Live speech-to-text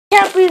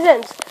Cat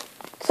presents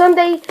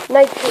Sunday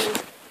night train.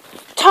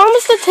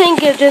 Thomas the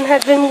Tank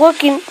Engine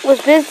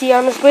was busy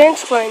on his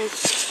branch line.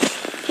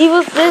 He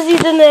was busier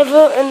than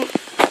ever, and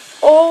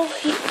all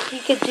he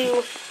could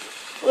do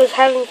was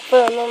having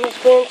fun on his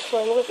branch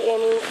line with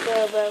Annie and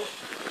Clarabelle.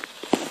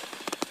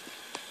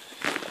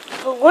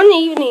 But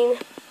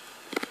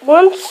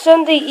one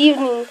Sunday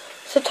evening,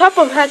 Sir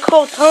Topham had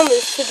called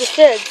Thomas to the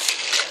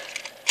sheds.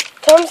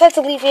 Thomas had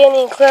to leave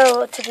Annie and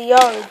Clara to the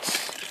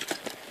yards.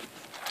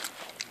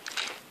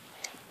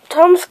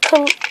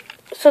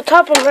 So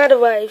Topham had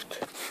arrived.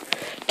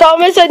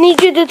 Thomas, I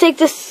need you to take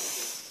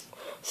this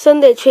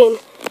Sunday train.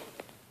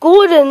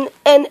 Gordon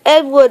and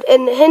Edward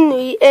and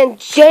Henry and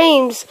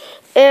James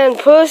and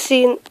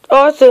Percy and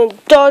Arthur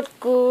and Dot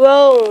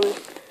groaned.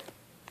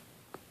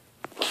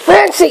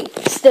 Fancy,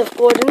 sniffed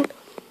Gordon.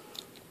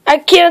 I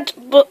can't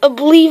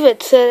believe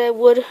it, said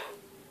Edward.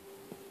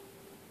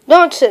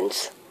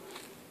 Nonsense,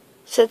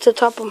 said Sir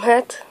Topham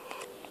Hatt.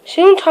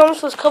 Soon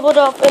Thomas was covered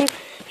up and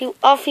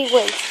off he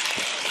went.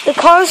 The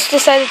cars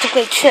decided to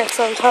play tricks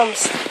on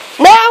Thomas.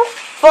 Now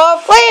for a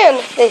plan,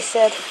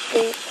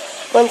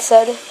 one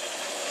said.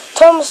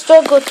 Thomas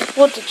struggled to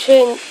pull the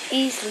train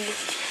easily.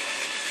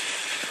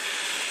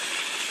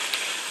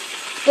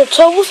 The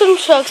troublesome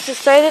trucks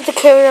decided to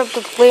carry out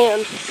the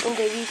plan when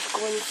they reached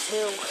Glen's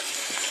Hill.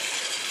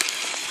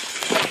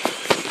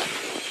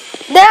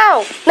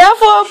 Now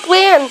for a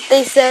plan,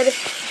 they said.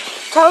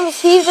 Thomas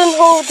heaved and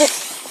hauled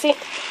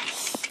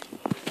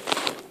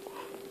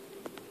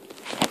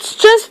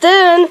Just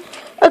then,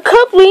 a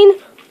coupling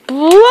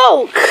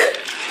broke.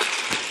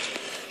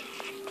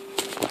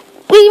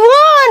 We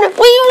won!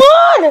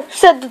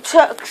 said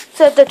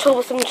the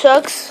troublesome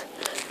trucks.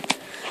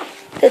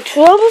 The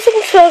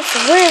troublesome trucks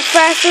ran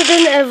faster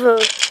than ever.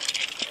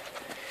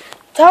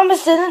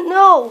 Thomas didn't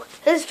know.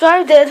 His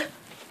driver did.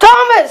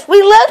 Thomas,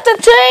 we left the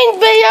train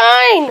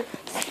behind!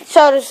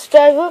 Shouted his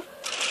driver.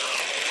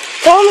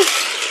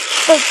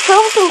 The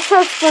troublesome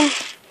trucks went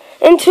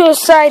into a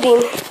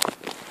siding.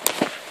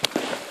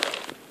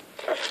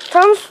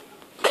 Thomas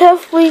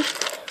carefully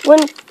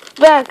went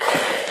back.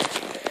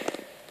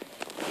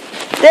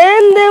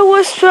 Then there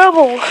was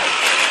trouble.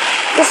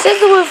 The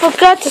signaler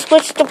forgot to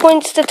switch the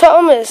points to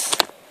Thomas.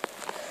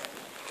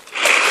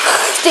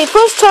 They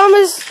pushed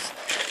Thomas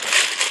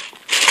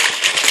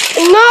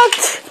and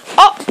knocked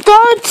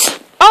Dart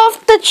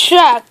off the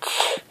track.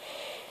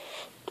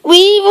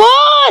 We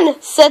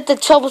won, said the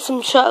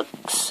troublesome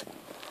trucks.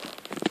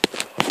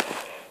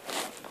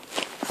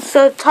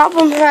 So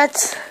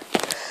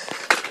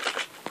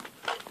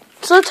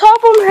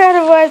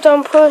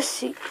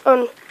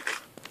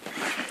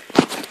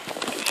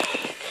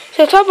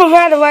Topham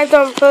had arrived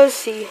on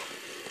Percy.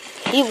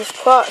 He was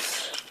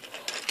cross.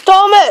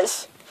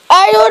 Thomas,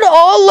 I heard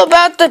all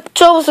about the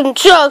troublesome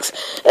trucks,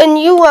 and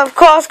you have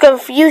caused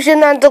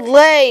confusion and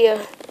delay.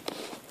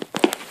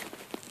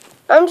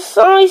 I'm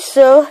sorry,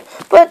 sir,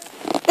 but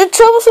the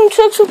troublesome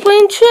trucks were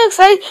playing tricks.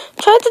 I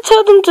tried to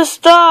tell them to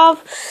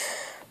stop.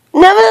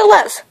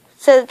 Nevertheless,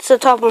 said Sir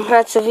Topham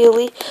Hatt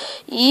severely,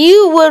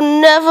 you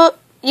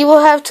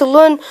will have to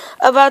learn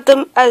about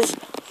them as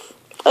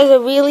a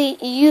really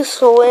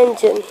useful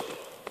engine.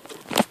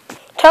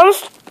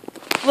 Thomas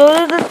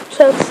loaded the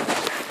trucks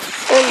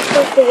and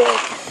took away.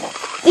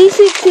 These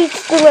should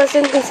teach the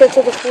lesson, he said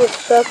to the foolish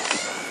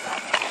trucks.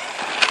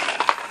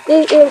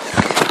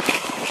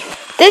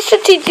 This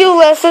should teach you a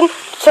lesson,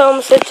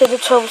 Thomas said to the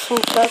troublesome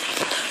trucks.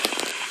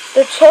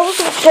 The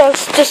troublesome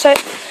trucks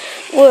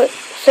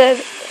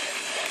said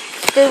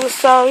they were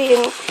sorry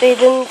and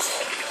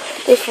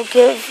they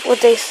forgive what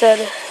they said.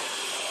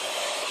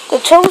 The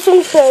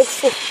troublesome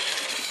trucks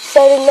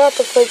decided not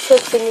to play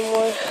tricks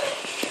anymore.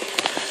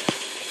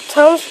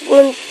 Thomas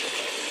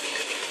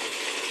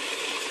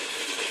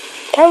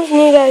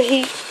knew that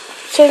he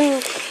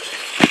shouldn't.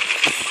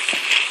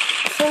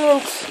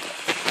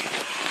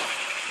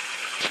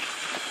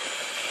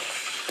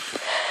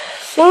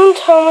 Soon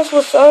Thomas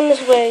was on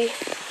his way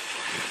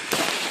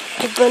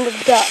to Bend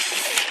of Ducks.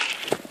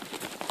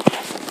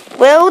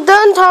 Well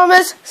done,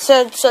 Thomas,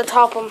 said Sir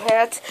Topham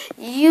Hatt.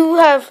 You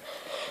have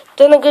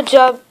done a good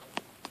job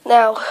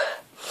now.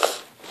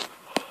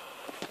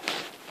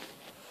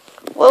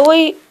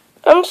 Well,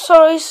 I'm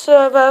sorry,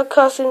 sir, about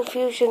causing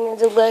confusion and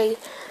delay.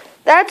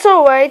 That's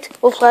all right,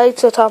 replied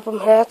Sir Topham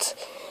Hatt.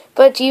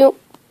 But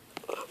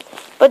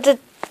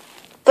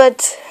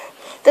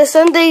the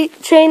Sunday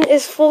train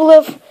was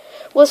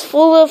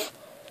full of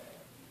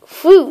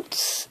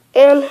fruits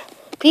and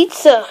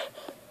pizza.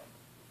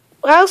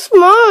 How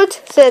smart,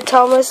 said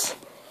Thomas.